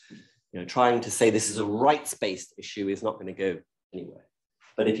anywhere. Trying to say this is a rights-based issue is not going to go anywhere.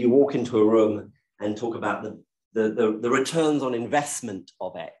 But if you walk into a room and talk about the returns on investment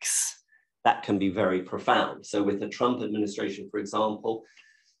of X, that can be very profound. So with the Trump administration, for example,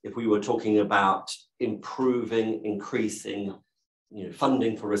 if we were talking about increasing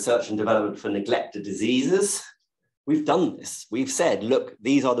funding for research and development for neglected diseases, we've done this. We've said, look,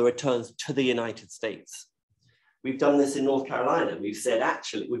 these are the returns to the United States. We've done this in North Carolina. We've said,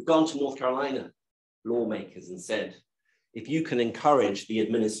 actually, we've gone to North Carolina lawmakers and said, if you can encourage the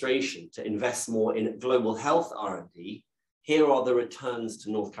administration to invest more in global health R&D, here are the returns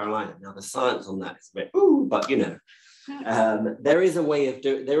to North Carolina. Now the science on that is a bit, ooh, but there is a way of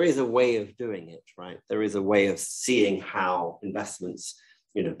doing it, right? There is a way of seeing how investments,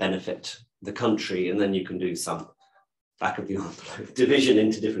 benefit the country, and then you can do some back of the envelope division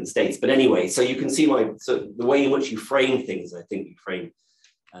into different states. But anyway, so you can see the way in which you frame things, I think you frame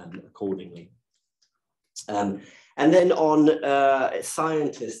accordingly. And then on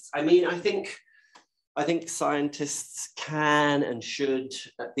scientists, I think scientists can and should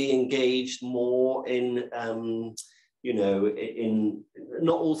be engaged more in,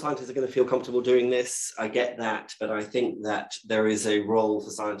 not all scientists are going to feel comfortable doing this. I get that, but I think that there is a role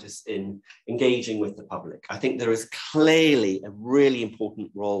for scientists in engaging with the public. I think there is clearly a really important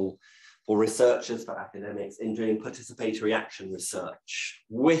role for researchers, for academics, in doing participatory action research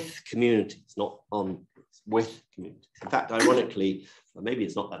with communities, not on, with communities. In fact, ironically, or maybe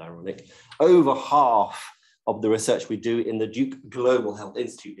it's not that ironic, over half of the research we do in the Duke Global Health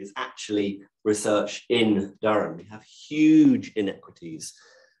Institute is actually research in Durham. We have huge inequities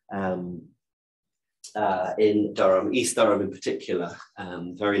in Durham, East Durham in particular,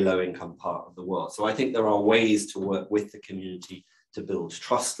 very low income part of the world. So I think there are ways to work with the community to build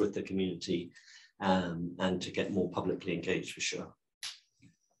trust with the community and to get more publicly engaged for sure.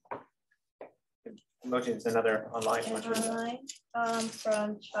 There's another online question.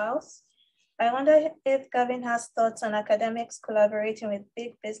 From Charles. I wonder if Gavin has thoughts on academics collaborating with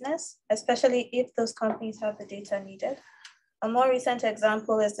big business, especially if those companies have the data needed. A more recent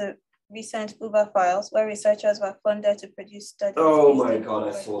example is the recent Uber files, where researchers were funded to produce studies. Oh my God,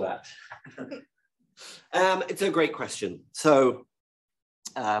 I saw that. It's a great question. So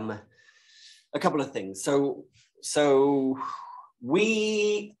a couple of things. So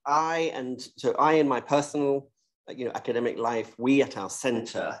I in my personal academic life, we at our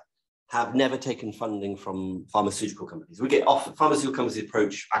center have never taken funding from pharmaceutical companies. We get pharmaceutical companies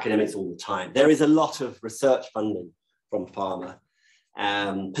approach academics all the time. There is a lot of research funding from pharma,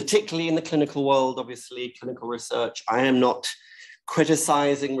 particularly in the clinical world, obviously, clinical research. I am not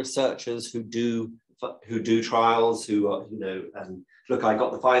criticizing researchers who do trials, who are, look, I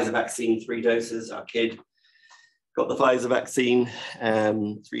got the Pfizer vaccine, 3 doses, our kid got the Pfizer vaccine,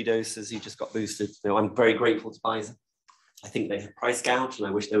 3 doses, he just got boosted. I'm very grateful to Pfizer. I think they have price gouge and I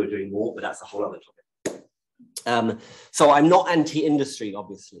wish they were doing more, but that's a whole other topic. So I'm not anti-industry,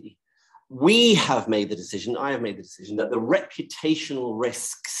 obviously. I have made the decision that the reputational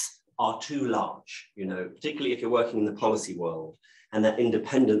risks are too large, particularly if you're working in the policy world, and that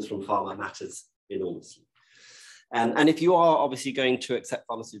independence from pharma matters enormously. And if you are obviously going to accept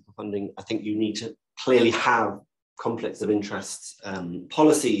pharmaceutical funding, I think you need to clearly have conflicts of interest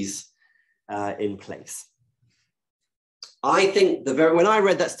policies in place. I think when I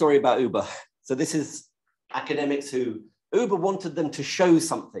read that story about Uber, so this is academics who Uber wanted them to show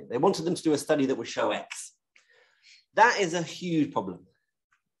something. They wanted them to do a study that would show X. That is a huge problem.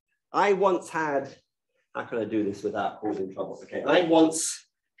 I once had, how can I do this without causing trouble? Okay, I once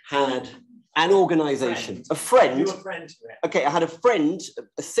had an organization, a friend. Okay, I had a friend,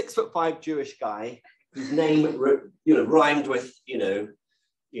 a 6'5" Jewish guy whose name, rhymed with,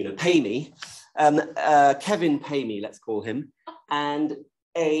 pay me. Kevin Pay Me, let's call him, and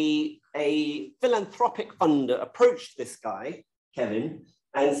a philanthropic funder approached this guy, Kevin,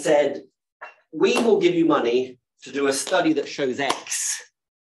 and said, we will give you money to do a study that shows X.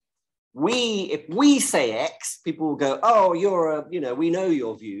 If we say X, people will go, oh, we know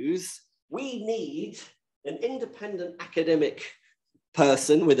your views. We need an independent academic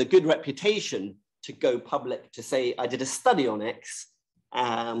person with a good reputation to go public to say, I did a study on X.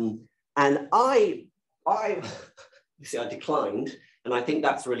 And I declined, and I think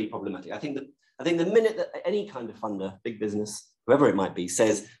that's really problematic. I think the minute that any kind of funder, big business, whoever it might be,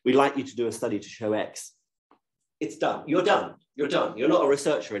 says, we'd like you to do a study to show X, it's done. You're done. You're done. You're not a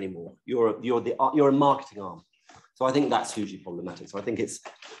researcher anymore. You're a marketing arm. So I think that's hugely problematic. So I think it's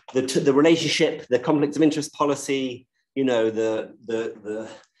the relationship, the conflict of interest policy, you know, the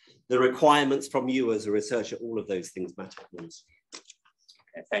requirements from you as a researcher, all of those things matter. Okay,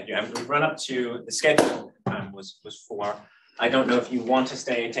 thank you. And we've run up to the schedule. Was 4. I don't know if you want to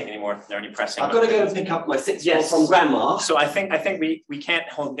stay and take any more. If there are any pressing. I've got to go and pick up my 6-year-old from grandma. So I think we can't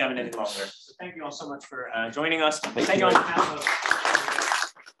hold Gavin any longer. So thank you all so much for joining us. Thank you on behalf of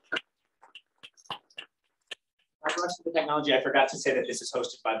the rest of the technology. I forgot to say that this is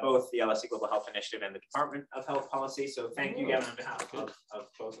hosted by both the LSE Global Health Initiative and the Department of Health Policy. So thank you, Gavin, on behalf of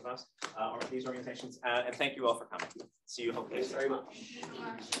both of us, or these organizations, and thank you all for coming. See you hopefully. Thanks very much.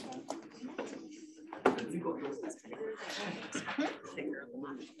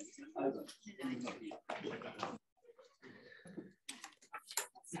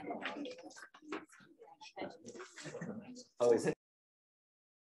 Oh, is it?